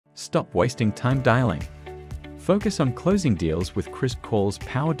Stop wasting time dialing. Focus on closing deals with KrispCall's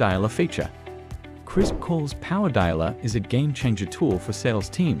Power Dialer feature. KrispCall's Power Dialer is a game-changer tool for sales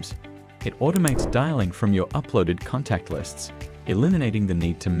teams. It automates dialing from your uploaded contact lists, eliminating the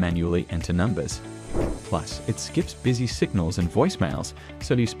need to manually enter numbers. Plus, it skips busy signals and voicemails,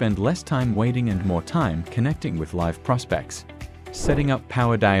 so you spend less time waiting and more time connecting with live prospects. Setting up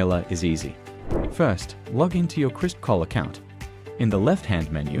Power Dialer is easy. First, log into your KrispCall account. In the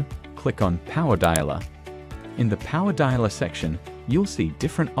left-hand menu, click on Power Dialer. In the Power Dialer section, you'll see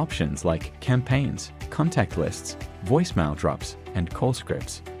different options like campaigns, contact lists, voicemail drops, and call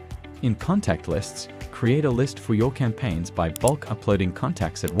scripts. In contact lists, create a list for your campaigns by bulk uploading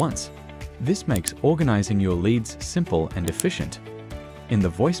contacts at once. This makes organizing your leads simple and efficient. In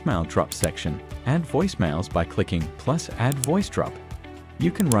the voicemail drop section, add voicemails by clicking plus Add Voice Drop. You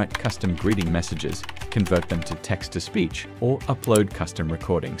can write custom greeting messages, convert them to text-to-speech, or upload custom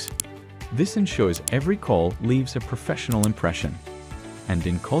recordings. This ensures every call leaves a professional impression. And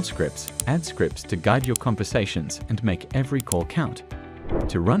in call scripts, add scripts to guide your conversations and make every call count.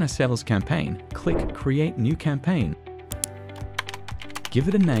 To run a sales campaign, click Create New Campaign. Give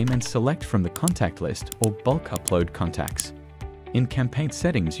it a name and select from the contact list or bulk upload contacts. In campaign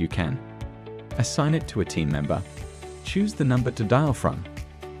settings, you can assign it to a team member, choose the number to dial from,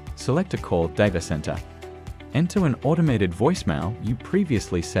 select a call data center, enter an automated voicemail you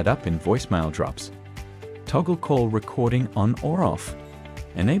previously set up in voicemail drops, toggle call recording on or off,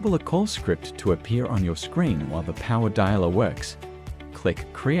 enable a call script to appear on your screen while the Power Dialer works. Click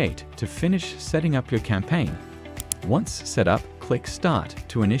Create to finish setting up your campaign. Once set up, click Start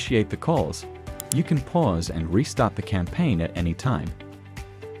to initiate the calls. You can pause and restart the campaign at any time.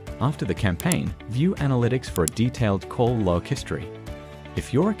 After the campaign, view analytics for a detailed call log history.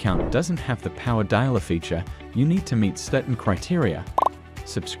 If your account doesn't have the Power Dialer feature, you need to meet certain criteria.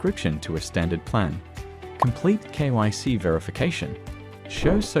 Subscription to a standard plan. Complete KYC verification.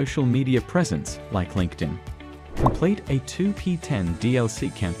 Show social media presence like LinkedIn. Complete a 2P10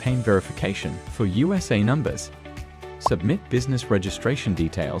 DLC campaign verification for USA numbers. Submit business registration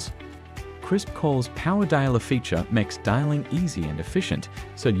details. KrispCall's Power Dialer feature makes dialing easy and efficient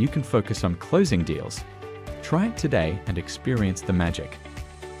so you can focus on closing deals. Try it today and experience the magic.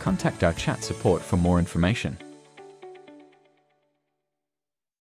 Contact our chat support for more information.